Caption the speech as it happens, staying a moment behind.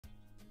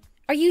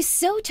Are you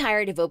so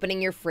tired of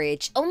opening your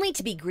fridge only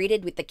to be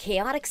greeted with the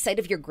chaotic sight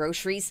of your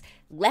groceries,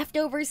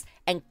 leftovers,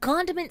 and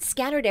condiments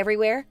scattered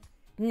everywhere?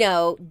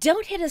 No,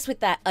 don't hit us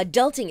with that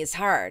 "adulting is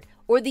hard"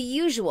 or the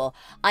usual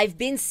 "I've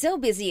been so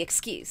busy"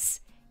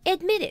 excuse.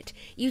 Admit it,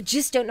 you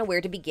just don't know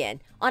where to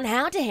begin on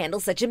how to handle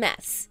such a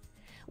mess.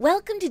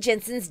 Welcome to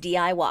Jensen's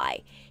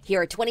DIY. Here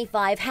are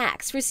 25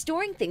 hacks for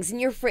storing things in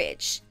your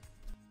fridge.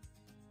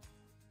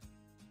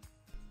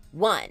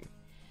 1.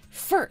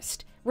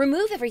 First,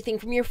 remove everything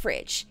from your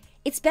fridge.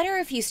 It's better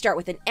if you start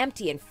with an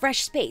empty and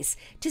fresh space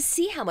to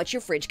see how much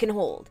your fridge can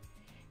hold.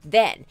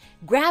 Then,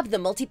 grab the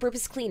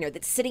multi-purpose cleaner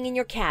that's sitting in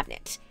your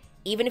cabinet.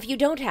 Even if you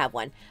don't have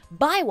one,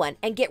 buy one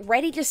and get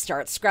ready to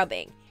start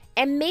scrubbing.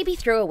 And maybe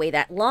throw away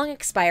that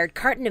long-expired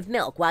carton of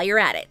milk while you're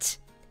at it.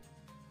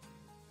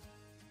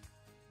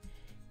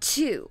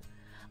 2.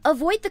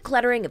 Avoid the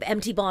cluttering of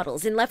empty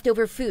bottles and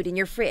leftover food in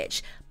your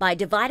fridge by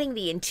dividing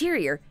the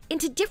interior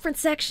into different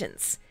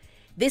sections.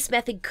 This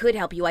method could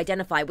help you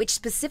identify which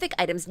specific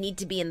items need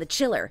to be in the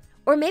chiller,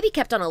 or maybe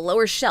kept on a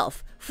lower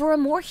shelf for a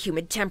more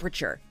humid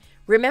temperature.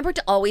 Remember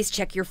to always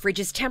check your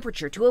fridge's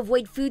temperature to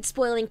avoid food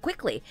spoiling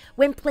quickly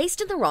when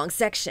placed in the wrong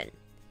section.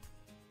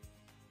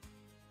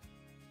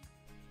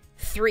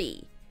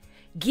 3.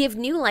 Give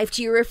new life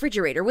to your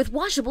refrigerator with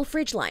washable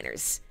fridge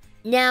liners.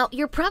 Now,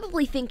 you're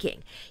probably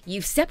thinking,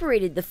 you've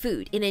separated the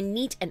food in a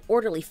neat and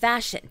orderly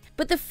fashion,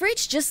 but the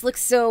fridge just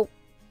looks so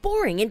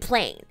boring and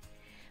plain.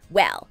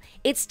 Well,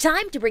 it's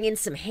time to bring in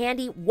some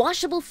handy,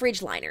 washable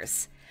fridge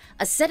liners.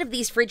 A set of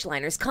these fridge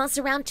liners costs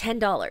around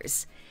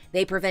 $10.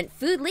 They prevent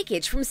food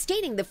leakage from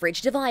staining the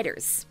fridge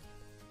dividers.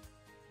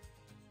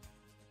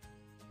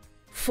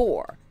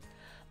 4.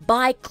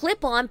 Buy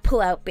clip-on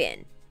pull-out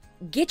bin.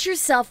 Get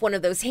yourself one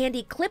of those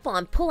handy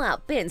clip-on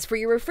pull-out bins for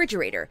your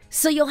refrigerator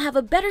so you'll have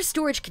a better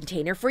storage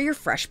container for your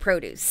fresh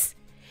produce.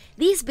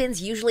 These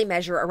bins usually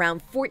measure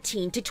around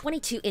 14 to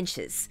 22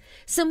 inches,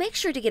 so make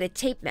sure to get a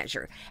tape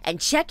measure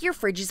and check your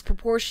fridge's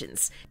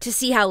proportions to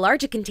see how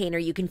large a container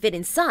you can fit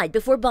inside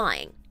before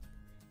buying.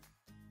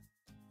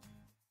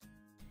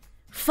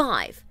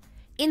 5.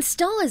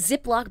 Install a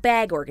Ziploc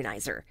bag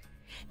organizer.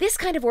 This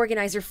kind of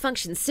organizer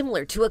functions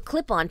similar to a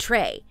clip-on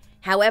tray.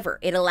 However,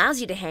 it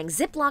allows you to hang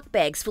Ziploc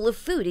bags full of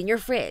food in your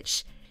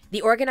fridge.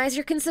 The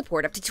organizer can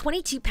support up to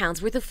 22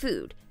 pounds worth of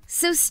food,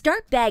 so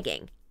start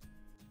bagging.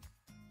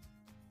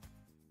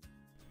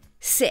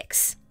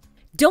 6.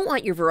 Don't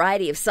want your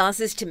variety of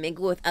sauces to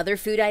mingle with other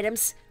food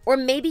items? Or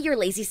maybe your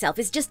lazy self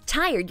is just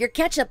tired your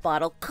ketchup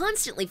bottle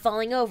constantly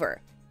falling over.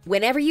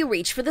 Whenever you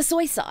reach for the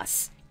soy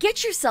sauce,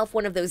 get yourself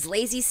one of those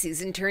Lazy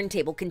Susan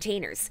turntable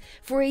containers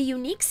for a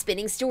unique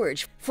spinning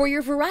storage for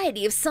your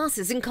variety of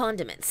sauces and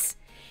condiments.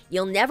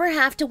 You'll never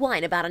have to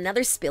whine about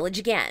another spillage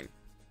again.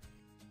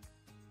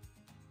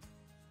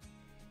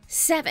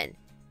 7.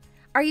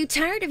 Are you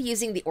tired of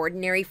using the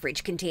ordinary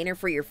fridge container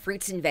for your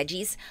fruits and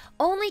veggies,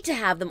 only to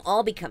have them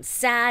all become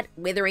sad,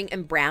 withering,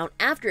 and brown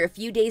after a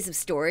few days of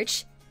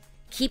storage?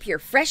 Keep your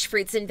fresh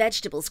fruits and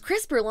vegetables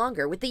crisper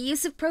longer with the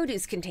use of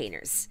produce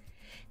containers.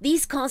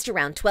 These cost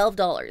around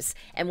 $12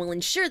 and will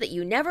ensure that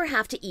you never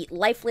have to eat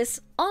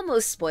lifeless,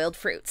 almost spoiled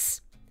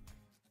fruits.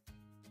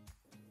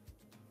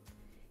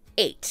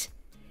 8.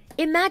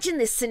 Imagine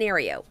this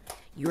scenario.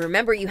 You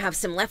remember you have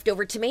some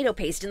leftover tomato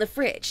paste in the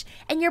fridge,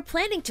 and you're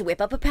planning to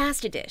whip up a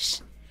pasta dish.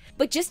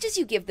 But just as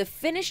you give the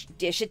finished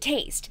dish a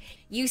taste,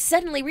 you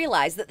suddenly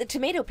realize that the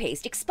tomato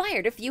paste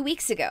expired a few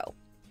weeks ago.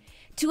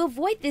 To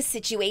avoid this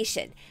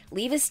situation,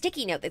 leave a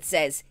sticky note that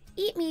says,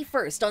 "Eat me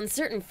first" on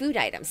certain food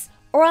items,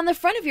 or on the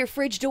front of your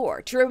fridge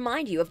door to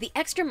remind you of the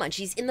extra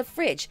munchies in the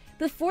fridge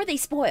before they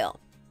spoil.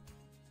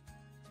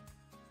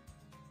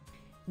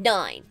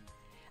 9.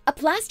 A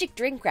plastic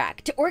drink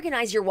rack to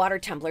organize your water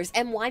tumblers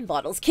and wine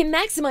bottles can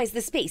maximize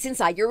the space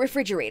inside your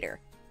refrigerator.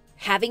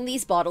 Having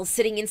these bottles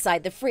sitting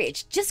inside the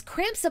fridge just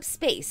cramps up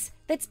space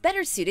that's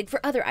better suited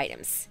for other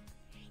items.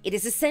 It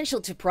is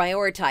essential to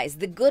prioritize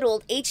the good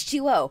old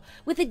H2O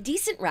with a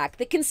decent rack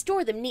that can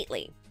store them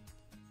neatly.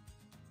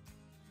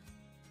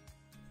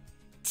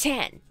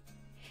 10.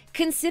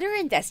 Consider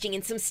investing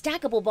in some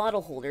stackable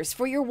bottle holders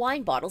for your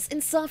wine bottles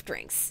and soft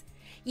drinks.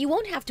 You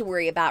won't have to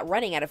worry about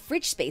running out of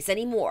fridge space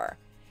anymore.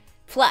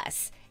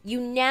 Plus, you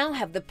now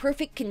have the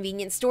perfect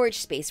convenient storage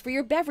space for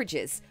your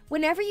beverages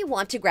whenever you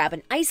want to grab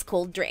an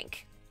ice-cold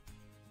drink.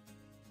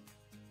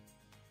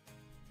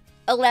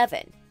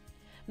 11.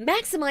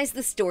 Maximize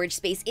the storage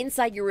space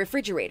inside your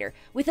refrigerator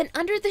with an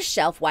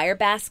under-the-shelf wire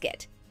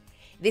basket.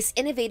 This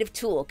innovative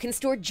tool can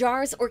store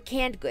jars or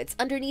canned goods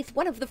underneath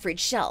one of the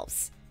fridge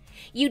shelves.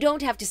 You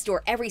don't have to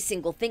store every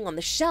single thing on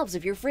the shelves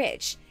of your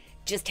fridge.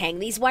 Just hang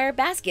these wire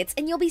baskets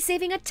and you'll be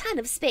saving a ton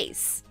of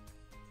space.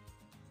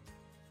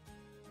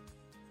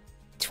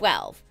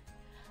 12.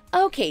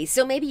 Okay,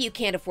 so maybe you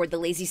can't afford the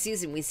Lazy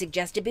Susan we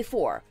suggested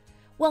before.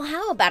 Well,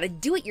 how about a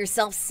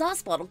do-it-yourself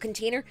sauce bottle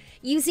container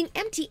using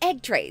empty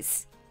egg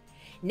trays?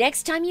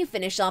 Next time you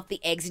finish off the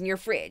eggs in your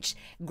fridge,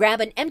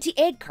 grab an empty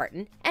egg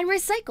carton and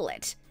recycle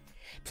it.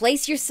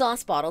 Place your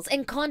sauce bottles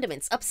and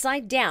condiments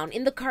upside down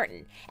in the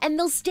carton, and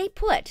they'll stay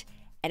put.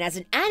 And as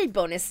an added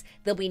bonus,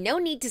 there'll be no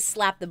need to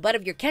slap the butt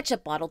of your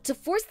ketchup bottle to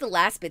force the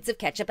last bits of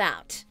ketchup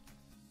out.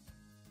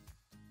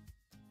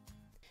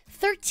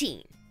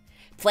 13.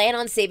 Plan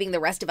on saving the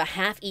rest of a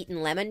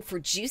half-eaten lemon for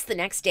juice the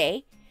next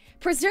day?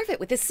 Preserve it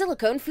with a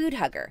silicone food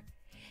hugger.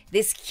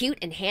 This cute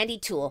and handy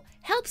tool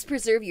helps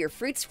preserve your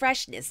fruit's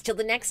freshness till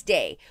the next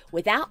day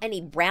without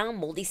any brown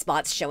moldy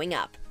spots showing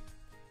up.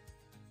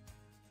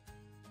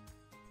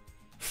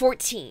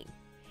 14.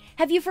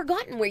 Have you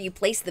forgotten where you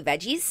place the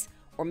veggies?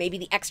 Or maybe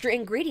the extra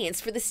ingredients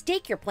for the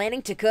steak you're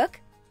planning to cook?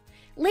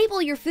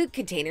 Label your food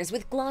containers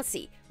with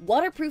glossy,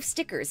 waterproof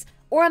stickers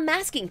or a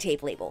masking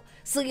tape label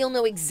so you'll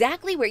know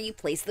exactly where you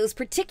place those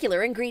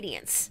particular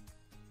ingredients.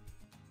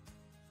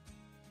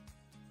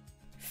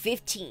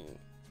 15.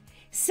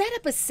 Set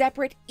up a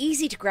separate,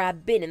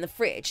 easy-to-grab bin in the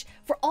fridge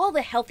for all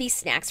the healthy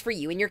snacks for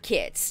you and your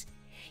kids.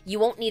 You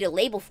won't need a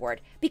label for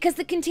it because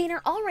the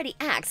container already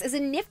acts as a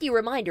nifty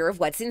reminder of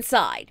what's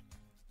inside.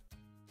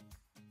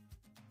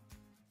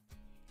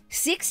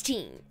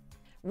 16.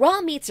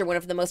 Raw meats are one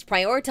of the most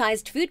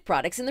prioritized food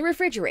products in the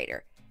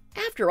refrigerator.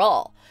 After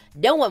all,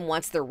 no one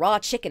wants their raw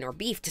chicken or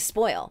beef to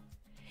spoil.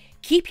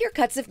 Keep your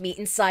cuts of meat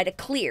inside a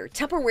clear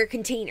Tupperware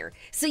container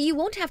so you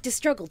won't have to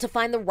struggle to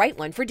find the right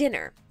one for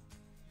dinner.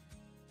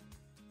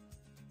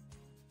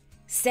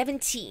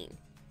 17.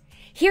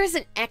 Here's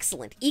an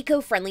excellent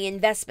eco-friendly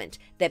investment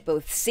that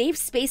both saves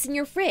space in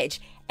your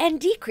fridge and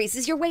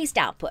decreases your waste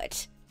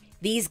output.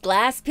 These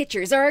glass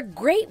pitchers are a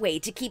great way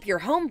to keep your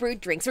home-brewed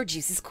drinks or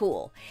juices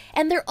cool,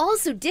 and they're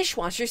also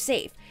dishwasher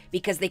safe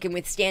because they can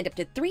withstand up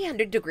to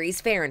 300 degrees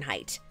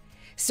Fahrenheit.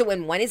 So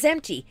when one is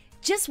empty,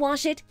 just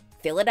wash it,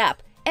 fill it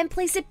up, and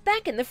place it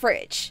back in the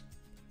fridge.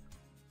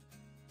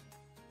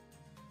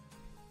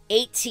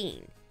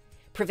 18.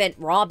 Prevent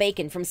raw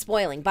bacon from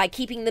spoiling by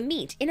keeping the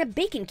meat in a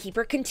Bacon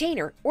Keeper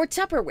container or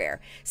Tupperware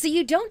so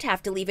you don't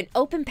have to leave an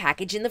open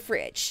package in the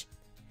fridge.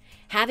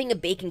 Having a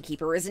Bacon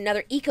Keeper is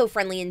another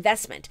eco-friendly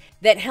investment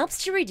that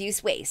helps to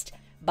reduce waste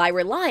by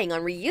relying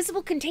on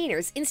reusable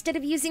containers instead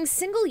of using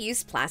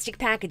single-use plastic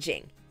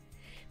packaging.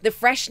 The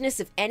freshness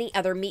of any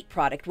other meat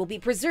product will be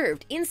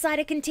preserved inside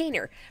a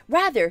container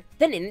rather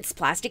than in its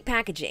plastic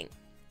packaging.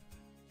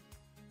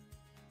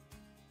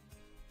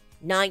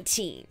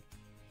 19.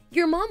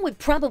 Your mom would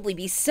probably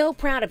be so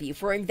proud of you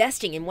for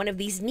investing in one of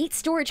these neat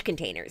storage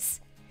containers.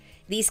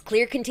 These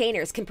clear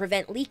containers can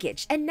prevent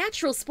leakage and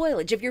natural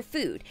spoilage of your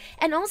food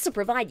and also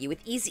provide you with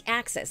easy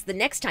access the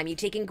next time you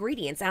take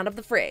ingredients out of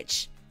the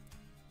fridge.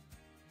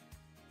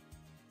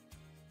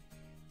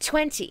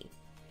 20.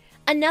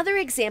 Another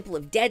example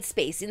of dead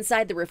space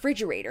inside the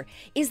refrigerator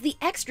is the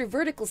extra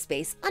vertical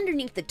space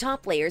underneath the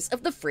top layers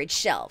of the fridge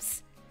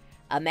shelves.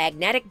 A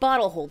magnetic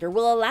bottle holder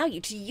will allow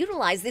you to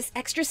utilize this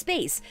extra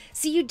space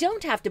so you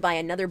don't have to buy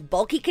another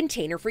bulky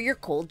container for your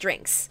cold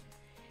drinks.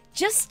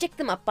 Just stick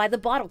them up by the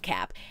bottle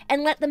cap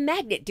and let the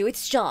magnet do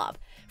its job,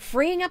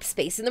 freeing up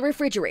space in the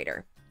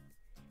refrigerator.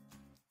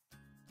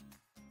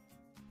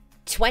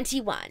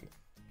 21.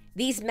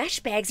 These mesh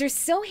bags are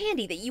so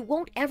handy that you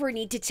won't ever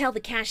need to tell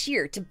the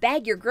cashier to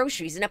bag your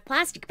groceries in a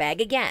plastic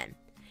bag again.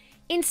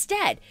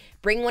 Instead,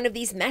 bring one of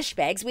these mesh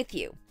bags with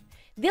you.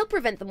 They'll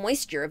prevent the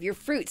moisture of your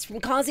fruits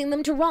from causing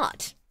them to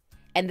rot.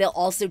 And they'll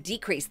also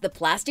decrease the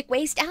plastic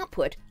waste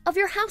output of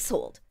your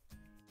household.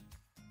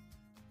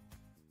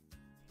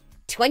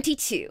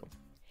 22.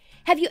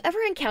 Have you ever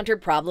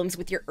encountered problems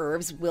with your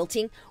herbs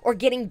wilting or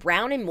getting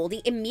brown and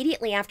moldy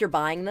immediately after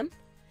buying them?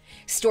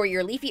 Store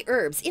your leafy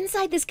herbs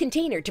inside this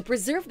container to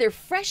preserve their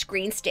fresh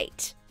green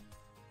state.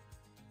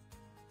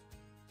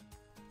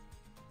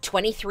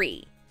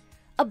 23.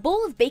 A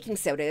bowl of baking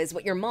soda is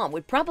what your mom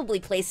would probably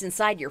place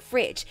inside your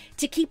fridge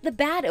to keep the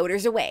bad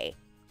odors away.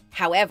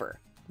 However,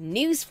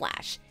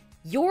 newsflash,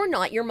 you're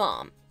not your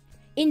mom.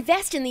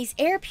 Invest in these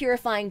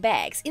air-purifying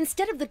bags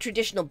instead of the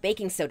traditional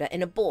baking soda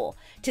in a bowl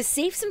to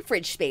save some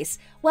fridge space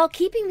while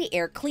keeping the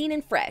air clean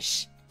and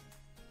fresh.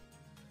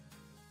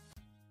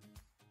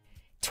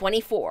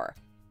 24.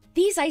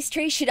 These ice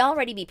trays should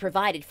already be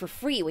provided for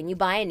free when you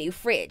buy a new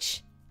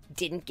fridge.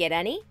 Didn't get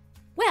any?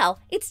 Well,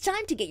 it's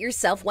time to get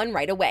yourself one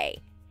right away.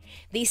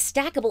 These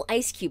stackable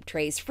ice cube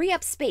trays free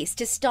up space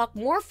to stock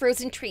more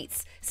frozen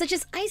treats, such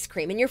as ice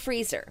cream in your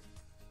freezer.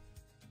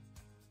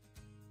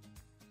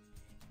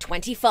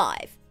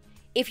 25.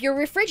 If your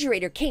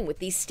refrigerator came with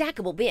these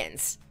stackable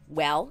bins,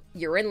 well,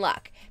 you're in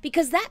luck,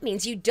 because that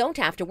means you don't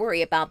have to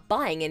worry about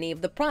buying any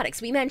of the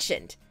products we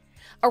mentioned.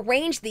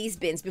 Arrange these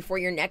bins before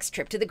your next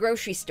trip to the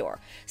grocery store,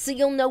 so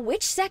you'll know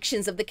which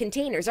sections of the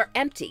containers are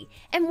empty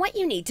and what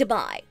you need to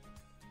buy.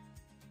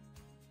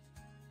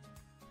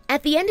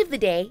 At the end of the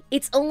day,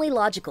 it's only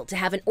logical to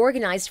have an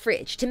organized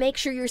fridge to make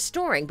sure you're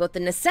storing both the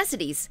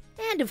necessities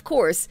and, of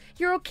course,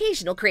 your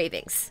occasional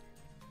cravings.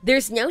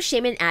 There's no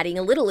shame in adding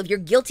a little of your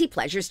guilty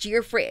pleasures to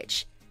your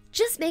fridge.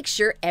 Just make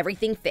sure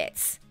everything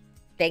fits.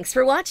 Thanks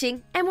for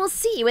watching, and we'll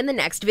see you in the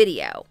next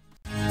video.